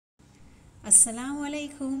Assalamu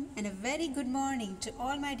alaikum and a very good morning to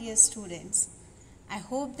all my dear students. I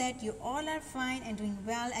hope that you all are fine and doing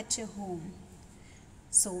well at your home.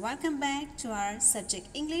 So welcome back to our subject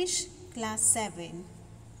English class 7.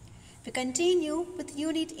 We continue with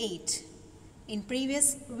unit 8. In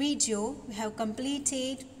previous video we have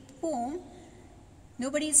completed poem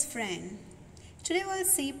Nobody's Friend. Today we'll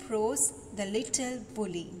see prose The Little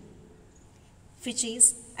Bully, which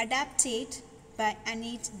is adapted by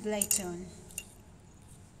Annette Blyton.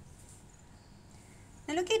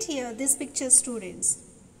 Now look at here this picture, students.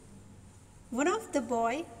 One of the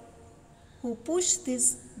boy who pushed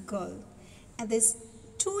this girl, and these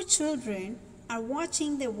two children are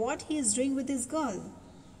watching what he is doing with this girl.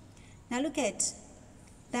 Now look at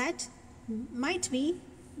that, might be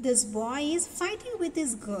this boy is fighting with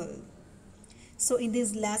this girl. So in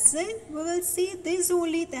this lesson we will see this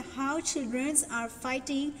only, the how children are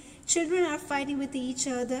fighting with each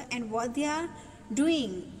other and what they are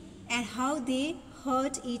doing and how they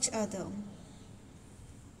hurt each other.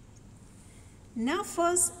 Now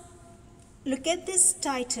first look at this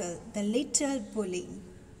title, The Little Bully.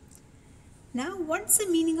 Now what's the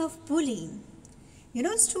meaning of bullying? You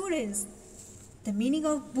know, students, the meaning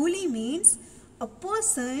of bully means a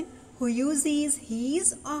person who uses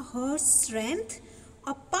his or her strength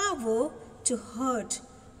or power to hurt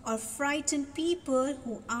or frighten people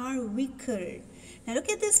who are weaker. Now look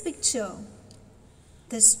at this picture.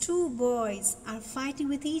 These two boys are fighting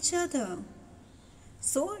with each other.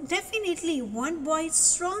 So definitely one boy is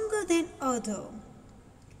stronger than other.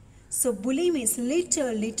 So bully means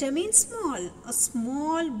little. Little means small. A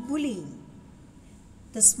small bully.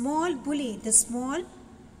 The small bully, the small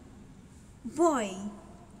boy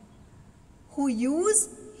who use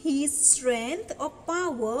his strength or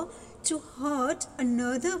power to hurt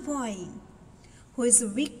another boy who is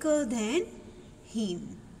weaker than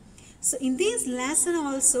him. So in this lesson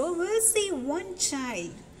also we will see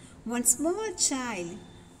one small child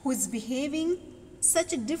who is behaving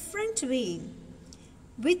such a different way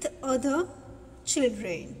with other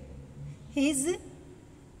children. He is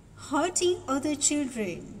hurting other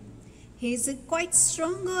children. He is quite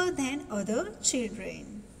stronger than other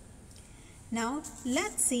children. Now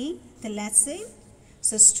let's see the lesson.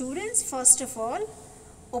 So students, first of all,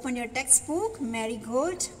 open your textbook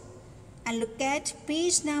Marigold and look at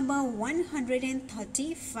page number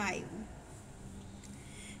 135.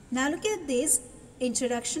 Now look at this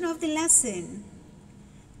introduction of the lesson.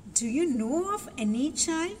 Do you know of any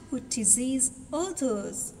child who teases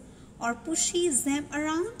others or pushes them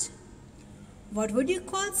around? What would you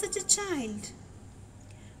call such a child?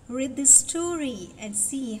 Read this story and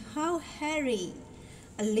see how Harry,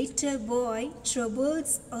 a little boy,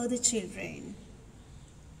 troubles other children.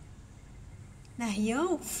 Now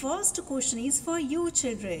here, first question is for you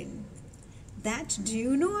children. That do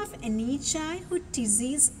you know of any child who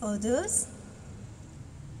teases others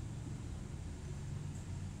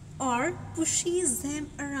or pushes them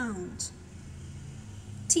around?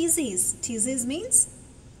 Teases means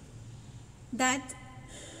that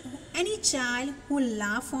any child who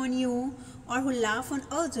laughs on you or who laughs on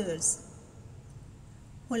others,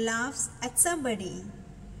 who laughs at somebody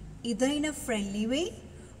either in a friendly way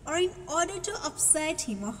or in order to upset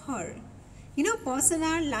him or her. You know, person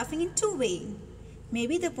are laughing in two ways.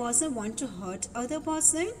 Maybe the person want to hurt other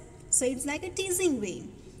person, so it's like a teasing way,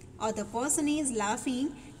 or the person is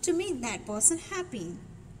laughing to make that person happy.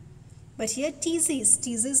 But here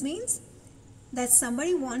teases means that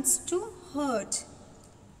somebody wants to hurt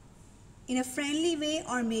in a friendly way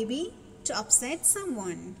or maybe to upset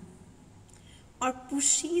someone, or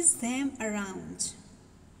pushes them around.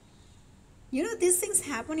 You know, these things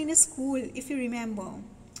happen in a school, if you remember.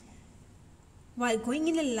 While going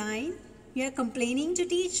in a line, you are complaining to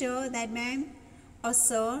teacher that ma'am or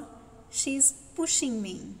sir, she is pushing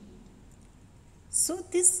me. So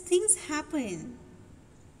these things happen.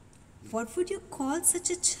 What would you call such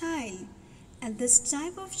a child? And this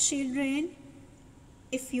type of children,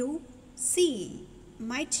 if you see,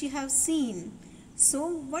 might you have seen. So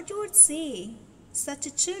what you would say, such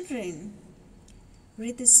a children?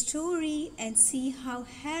 Read the story and see how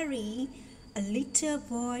Harry, a little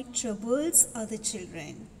boy, troubles other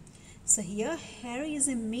children. So here Harry is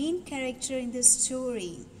a main character in the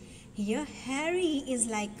story. Here Harry is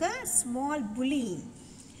like a small bully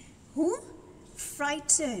who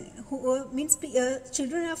means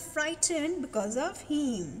children are frightened because of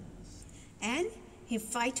him, and he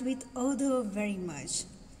fights with other very much.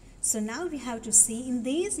 So now we have to see in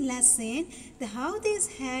this lesson how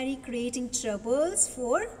this Harry creating troubles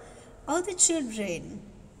for other children,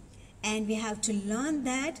 and we have to learn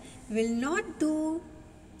that we will not do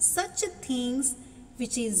such things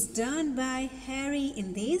which is done by Harry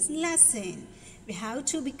in this lesson. We have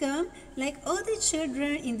to become like other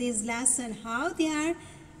children in this lesson, how they are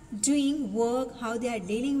doing work, how they are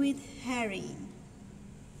dealing with Harry.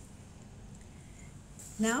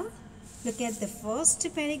 Now, look at the first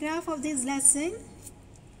paragraph of this lesson.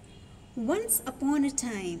 Once upon a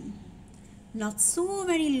time, not so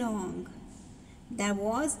very long, there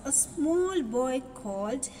was a small boy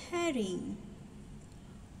called Harry.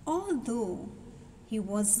 Although he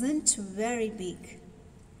wasn't very big,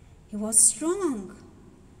 he was strong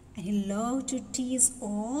and he loved to tease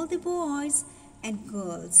all the boys and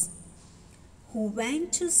girls who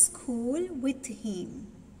went to school with him.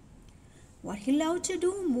 What he loved to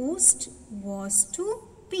do most was to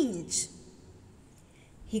pinch.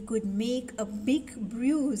 He could make a big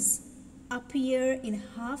bruise appear in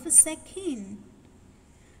half a second.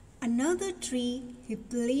 Another trick he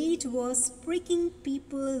played was pricking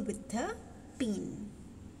people with a pin.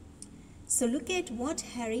 So look at what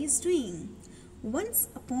Harry is doing. Once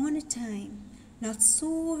upon a time, not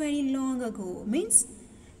so very long ago, means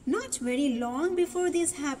not very long before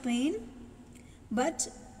this happened, but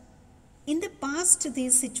in the past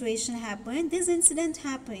this situation happened, this incident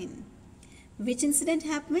happened. Which incident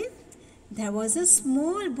happened? There was a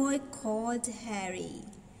small boy called Harry.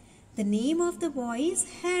 The name of the boy is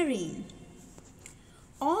Harry.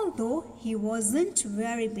 Although he wasn't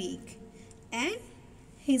very big and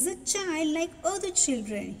he's a child like other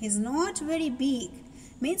children, he's not very big,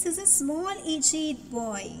 means he's a small aged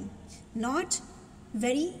boy, not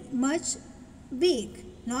very much big,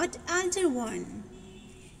 not elder one.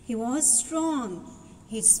 He was strong.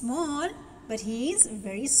 He's small, but he is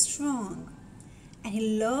very strong. And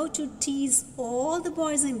he loved to tease all the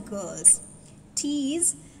boys and girls.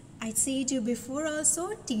 Tease, I said to you before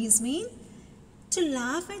also, tease means to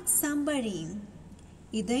laugh at somebody,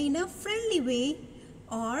 either in a friendly way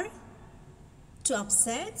or to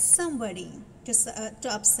upset somebody, to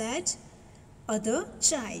upset other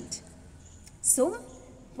child. So,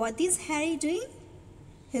 what is Harry doing?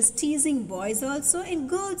 He's teasing boys also and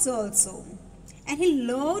girls also. And he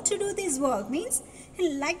loved to do this work, means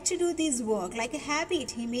he liked to do this work like a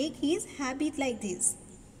habit. He make his habit like this.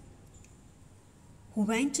 Who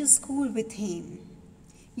went to school with him.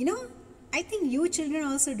 You know, I think you children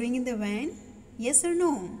are also doing in the van. Yes or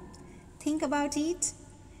no? Think about it.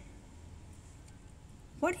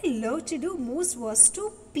 What he loved to do most was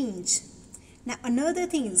to pinch. Now another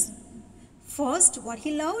thing is, first what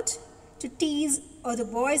he loved to tease other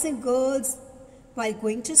boys and girls while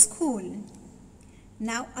going to school.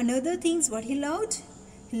 Now another thing is what he loved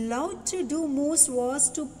to do most was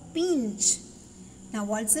to pinch. Now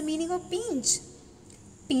what's the meaning of pinch?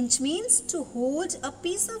 Pinch means to hold a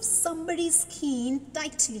piece of somebody's skin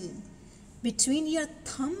tightly between your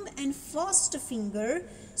thumb and first finger,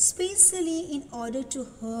 especially in order to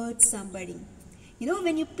hurt somebody. You know,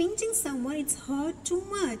 when you're pinching someone, it's hurt too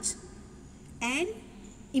much, and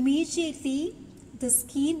immediately the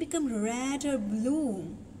skin becomes red or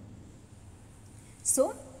blue.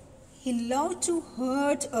 So he loved to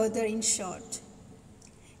hurt other, in short.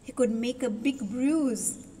 He could make a big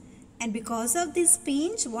bruise. And because of this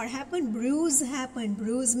pinch, what happened? Bruise happened.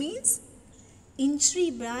 Bruise means injury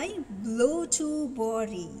by blow to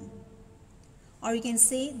body. Or you can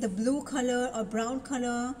say the blue color or brown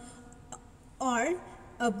color or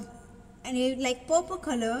like purple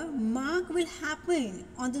color mark will happen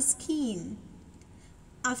on the skin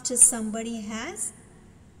after somebody has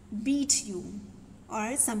beat you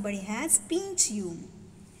or somebody has pinched you.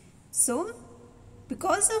 So,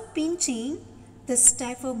 because of pinching, this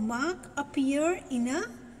type of mark appear in a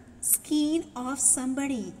skin of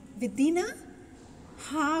somebody within a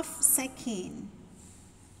half second.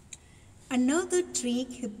 Another trick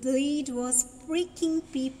he played was pricking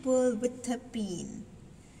people with a pin.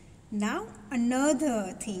 Now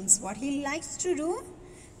another thing what he likes to do,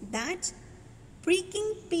 that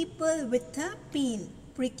pricking people with a pin.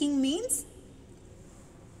 Pricking means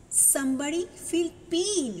somebody feel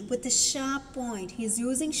pain with a sharp point. He's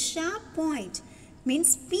using sharp point,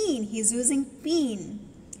 means pain. He's using pain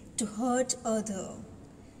to hurt other.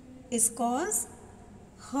 It's cause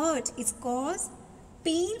hurt. It's cause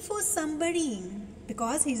pain for somebody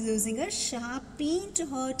because he's using a sharp pain to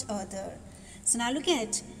hurt other. So now look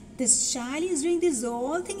at this child is doing this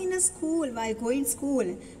whole thing in a school while going school.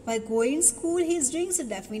 While going school he's doing, so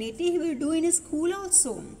definitely he will do in his school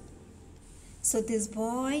also. So this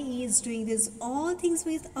boy is doing this all things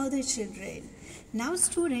with other children. Now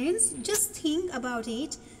students, just think about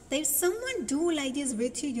it, that if someone do like this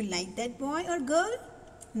with you, you like that boy or girl?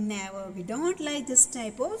 Never. We don't like this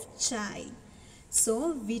type of child.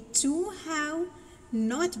 So we too have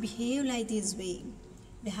not behave like this way.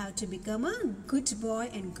 We have to become a good boy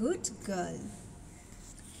and good girl.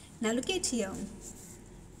 Now look at here.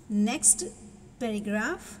 Next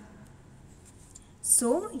paragraph.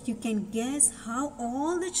 So you can guess how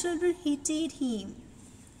all the children hated him.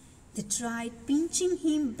 They tried pinching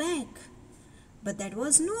him back. But that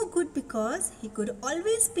was no good because he could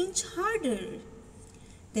always pinch harder.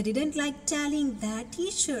 They didn't like telling their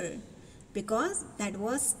teacher because that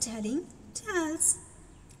was telling tales.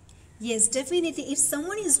 Yes, definitely, if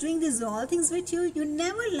someone is doing these all things with you, you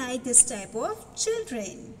never like this type of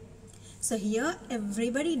children. So here,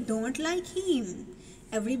 everybody don't like him.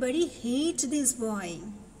 Everybody hates this boy.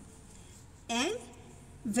 And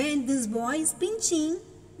when this boy is pinching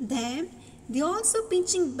them, they also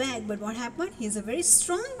pinching back. But what happened? He's a very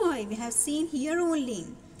strong boy. We have seen here only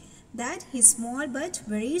that he's small but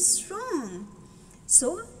very strong.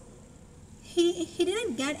 So he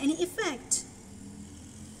didn't get any effect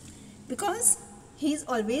because he's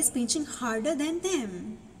always pinching harder than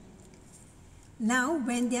them. Now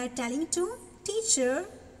when they are telling to teacher,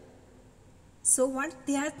 so what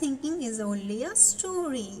they are thinking is only a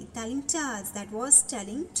story, telling tales. That was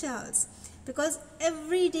telling tales. Because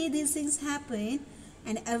every day these things happen,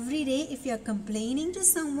 and every day if you are complaining to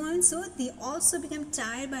someone, so they also become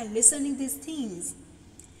tired by listening these things.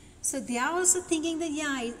 So they are also thinking that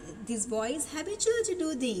yeah, this boy is habitual to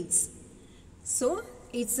do things. So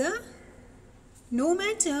it's a no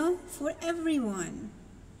matter for everyone.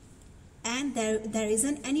 And there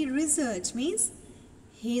isn't any result, means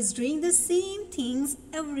he is doing the same things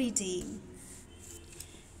every day.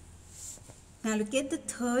 Now look at the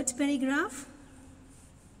third paragraph.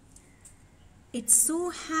 It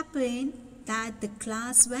so happened that the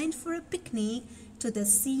class went for a picnic to the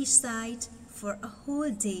seaside for a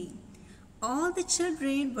whole day. All the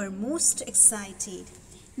children were most excited.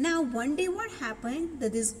 Now one day what happened,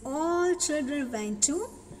 that is all children went to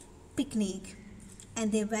picnic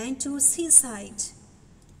and they went to seaside.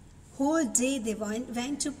 Whole day they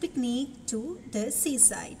went to picnic to the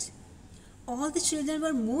seaside. All the children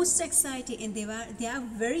were most excited and they are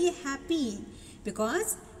very happy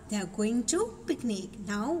because they are going to picnic.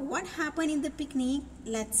 Now what happened in the picnic?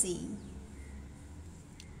 Let's see.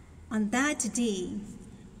 On that day,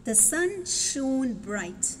 the sun shone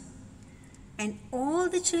bright and all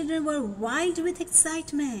the children were wild with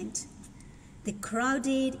excitement. They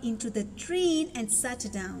crowded into the train and sat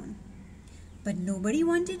down. But nobody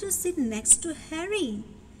wanted to sit next to Harry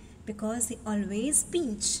because he always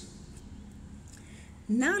pinched.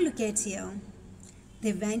 Now look at here.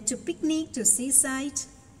 They went to picnic to seaside.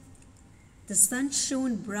 The sun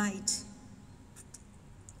shone bright.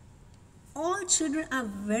 All children are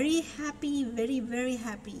very happy, very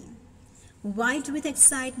happy. Wild with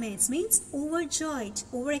excitement means overjoyed,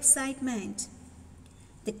 over excitement.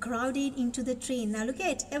 They crowded into the train. Now look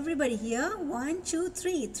at everybody here. 1, 2,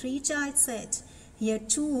 3. 3 child sat. Here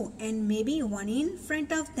 2 and maybe 1 in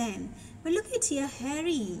front of them. But look at here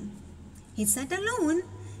Harry. He sat alone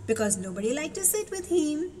because nobody liked to sit with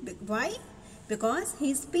him. Why? Because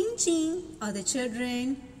he's pinching other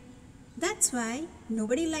children. That's why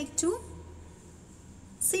nobody liked to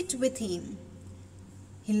sit with him.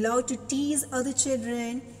 He loved to tease other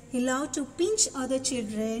children. He loved to pinch other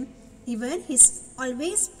children. Even he's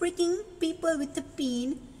always pricking people with a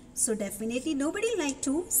pin. So definitely nobody liked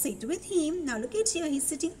to sit with him. Now look at here. He's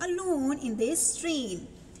sitting alone in this train.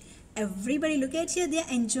 Everybody look at here. They are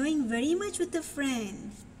enjoying very much with a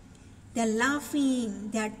friend. They are laughing.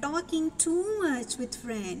 They are talking too much with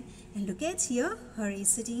friend. And look at here. Harry is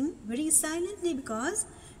sitting very silently because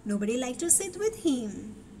nobody liked to sit with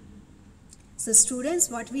him. So students,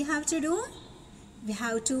 what we have to do? We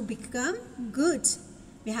have to become good.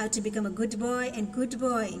 We have to become a good boy and good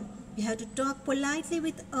boy. We have to talk politely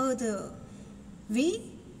with other. We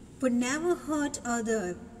would never hurt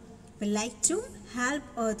other. We like to help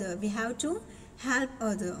other. We have to help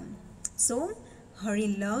other. So Harry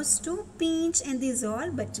loves to pinch and this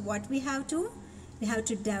all. But what we have to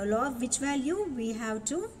develop which value? We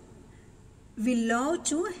love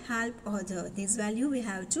to help other. This value we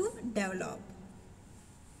have to develop.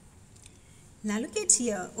 Now look at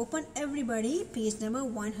here. Open everybody page number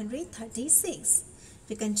 136.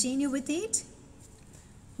 We continue with it.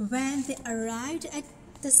 When they arrived at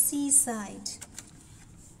the seaside,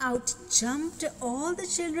 out jumped all the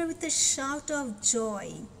children with a shout of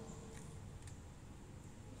joy.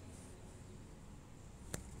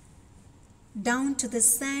 Down to the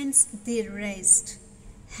sands they raced,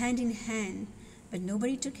 hand in hand, but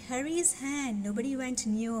nobody took Harry's hand. Nobody went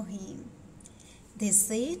near him. They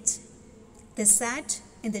sat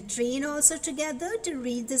in the train also together to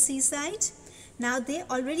reach the seaside. Now they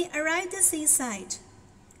already arrived the seaside.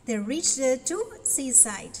 They reached to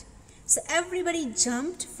seaside. So everybody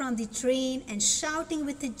jumped from the train and shouting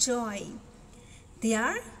with the joy. They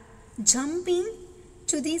are jumping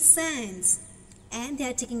to the sands and they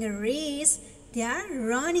are taking a race. They are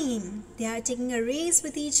running. They are taking a race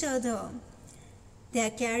with each other. They are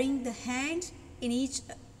carrying hand in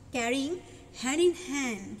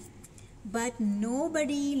hand. But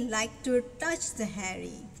nobody liked to touch the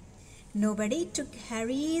Harry. Nobody took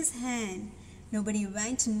Harry's hand. Nobody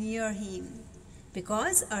went near him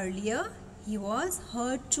because earlier he was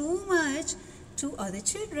hurt too much to other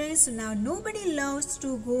children. So now nobody loves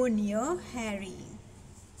to go near Harry.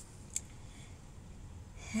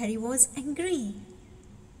 Harry was angry.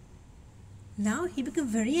 Now he became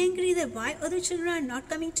very angry that why other children are not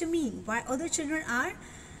coming to me? Why other children are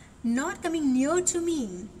not coming near to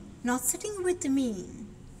me? Not sitting with me.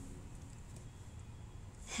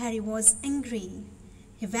 Harry was angry.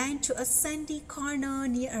 He went to a sandy corner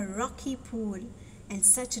near a rocky pool and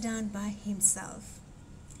sat down by himself.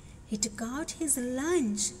 He took out his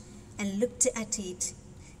lunch and looked at it.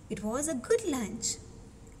 It was a good lunch.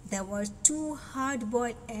 There were 2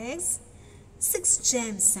 hard-boiled eggs, 6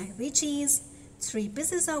 jam sandwiches, 3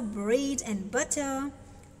 pieces of bread and butter,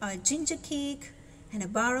 a ginger cake, and a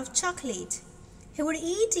bar of chocolate. He would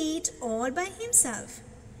eat it all by himself.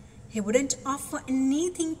 He wouldn't offer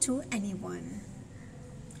anything to anyone.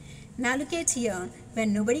 Now look at here.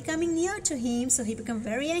 When nobody coming near to him, so he became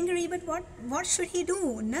very angry. But what should he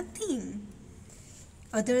do? Nothing.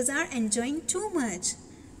 Others are enjoying too much.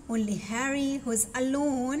 Only Harry, who is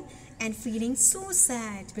alone and feeling so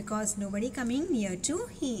sad because nobody coming near to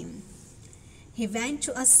him. He went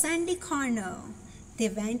to a sandy corner. They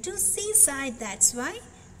went to seaside. That's why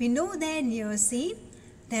we know that near sea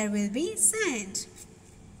there will be sand.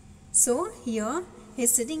 So here he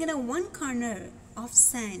is sitting in a one corner of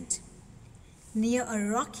sand near a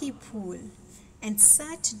rocky pool and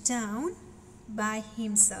sat down by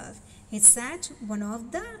himself. He sat one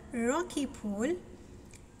of the rocky pool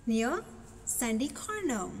near sandy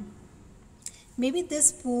corner. Maybe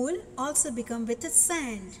this pool also become with the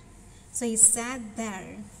sand. So he sat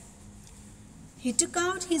there. He took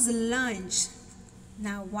out his lunch.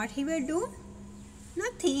 Now what he will do?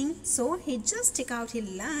 Nothing. So he just took out his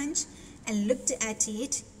lunch and looked at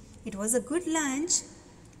it. It was a good lunch.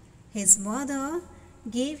 His mother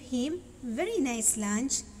gave him very nice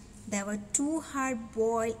lunch. There were 2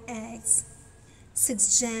 hard-boiled eggs,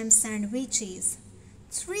 6 jam sandwiches,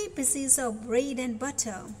 3 pieces of bread and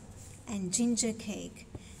butter, and ginger cake.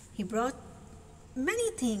 He brought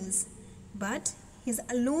many things, but he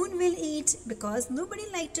alone will eat because nobody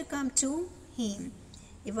liked to come to him.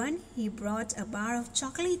 Even he brought a bar of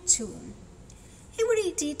chocolate too. He would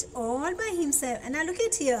eat it all by himself. And now look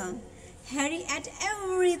at here. Harry ate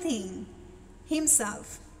everything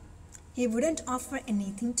himself. He wouldn't offer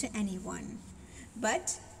anything to anyone.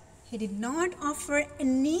 But he did not offer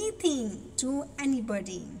anything to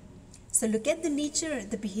anybody. So look at the nature,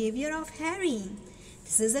 the behavior of Harry.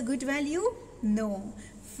 This is a good value? No.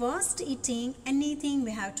 First eating anything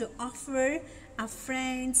we have to offer our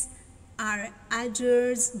friends, our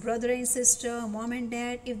elders, brother and sister, mom and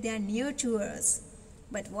dad if they are near to us.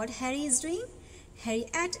 But what Harry is doing? Harry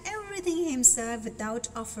ate everything himself without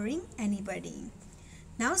offering anybody.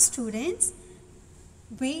 Now students,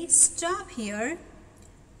 we stop here.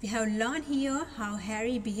 We have learned here how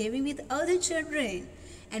Harry behaving with other children,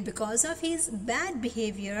 and because of his bad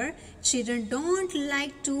behavior, children don't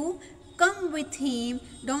like to come with him,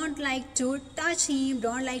 don't like to touch him,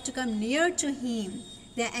 don't like to come near to him.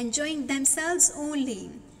 They are enjoying themselves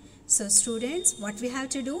only. So students, what we have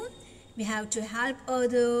to do? We have to help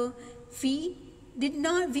other. We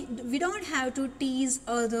don't have to tease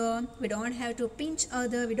other. We don't have to pinch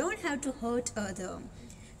other. We don't have to hurt other.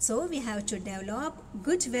 So we have to develop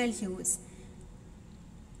good values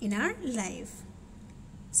in our life.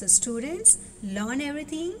 So students, learn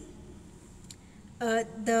everything.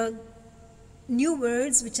 The new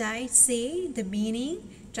words which I say, the meaning,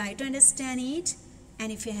 try to understand it.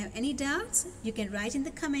 And if you have any doubts, you can write in the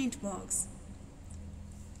comment box.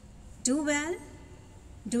 Do well,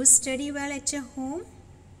 do study well at your home,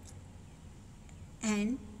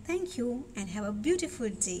 and thank you and have a beautiful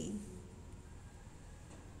day.